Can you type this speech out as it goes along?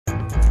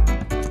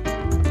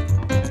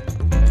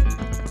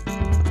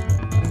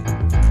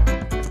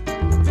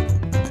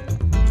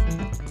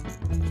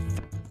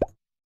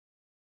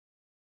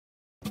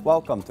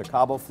Welcome to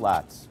Cabo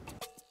Flats.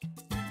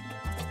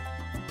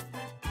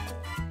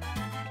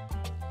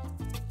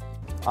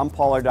 I'm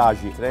Paul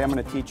Ardaji. Today I'm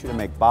going to teach you to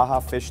make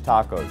Baha Fish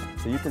Tacos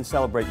so you can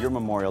celebrate your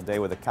Memorial Day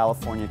with a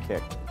California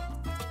kick.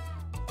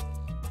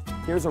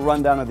 Here's a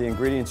rundown of the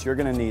ingredients you're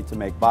going to need to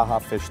make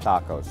Baha Fish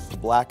Tacos. The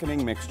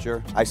blackening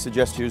mixture, I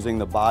suggest using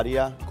the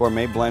Badia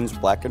Gourmet Blends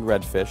blackened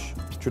red fish,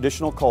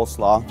 traditional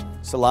coleslaw,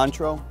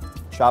 cilantro,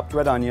 chopped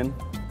red onion,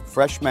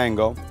 fresh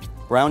mango,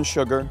 brown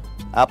sugar,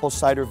 apple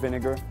cider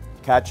vinegar,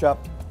 ketchup,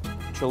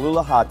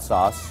 Cholula hot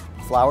sauce,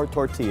 flour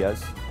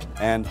tortillas,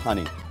 and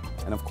honey.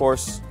 And of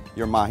course,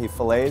 your mahi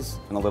fillets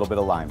and a little bit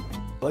of lime.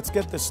 Let's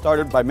get this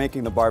started by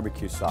making the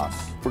barbecue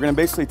sauce. We're going to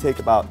basically take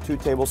about 2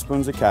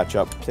 tablespoons of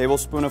ketchup, a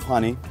tablespoon of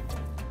honey,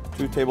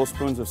 2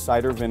 tablespoons of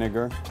cider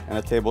vinegar, and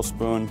a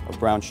tablespoon of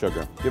brown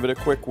sugar. Give it a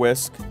quick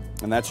whisk,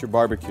 and that's your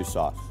barbecue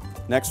sauce.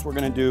 Next, we're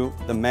going to do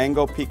the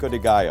mango pico de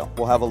gallo.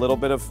 We'll have a little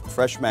bit of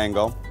fresh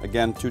mango,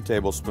 again 2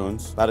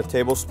 tablespoons, about a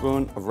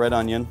tablespoon of red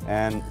onion,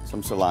 and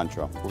some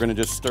cilantro. We're going to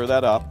just stir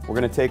that up. We're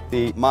going to take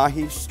the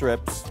mahi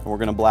strips and we're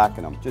going to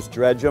blacken them. Just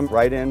dredge them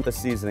right in the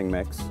seasoning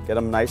mix, get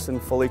them nice and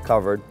fully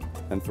covered,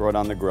 and throw it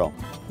on the grill.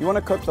 You want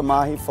to cook the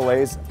mahi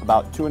fillets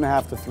about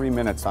 2.5 to 3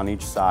 minutes on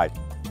each side.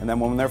 And then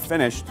when they're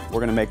finished, we're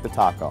going to make the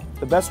taco.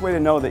 The best way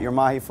to know that your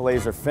mahi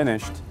fillets are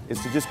finished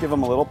is to just give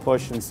them a little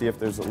push and see if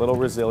there's a little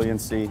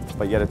resiliency,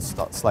 but yet it's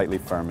slightly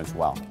firm as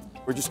well.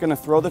 We're just going to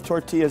throw the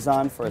tortillas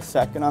on for a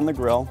second on the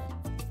grill.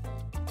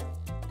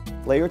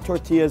 Lay your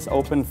tortillas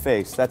open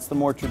face. That's the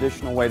more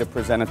traditional way to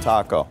present a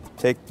taco.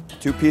 Take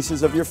 2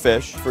 pieces of your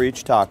fish for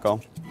each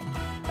taco.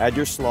 Add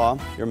your slaw,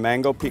 your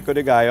mango pico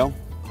de gallo,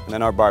 and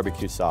then our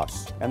barbecue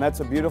sauce. And that's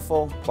a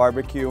beautiful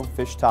barbecue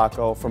fish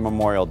taco for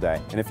Memorial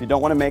Day. And if you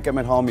don't want to make them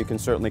at home, you can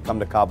certainly come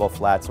to Cabo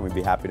Flats and we'd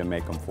be happy to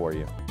make them for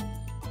you.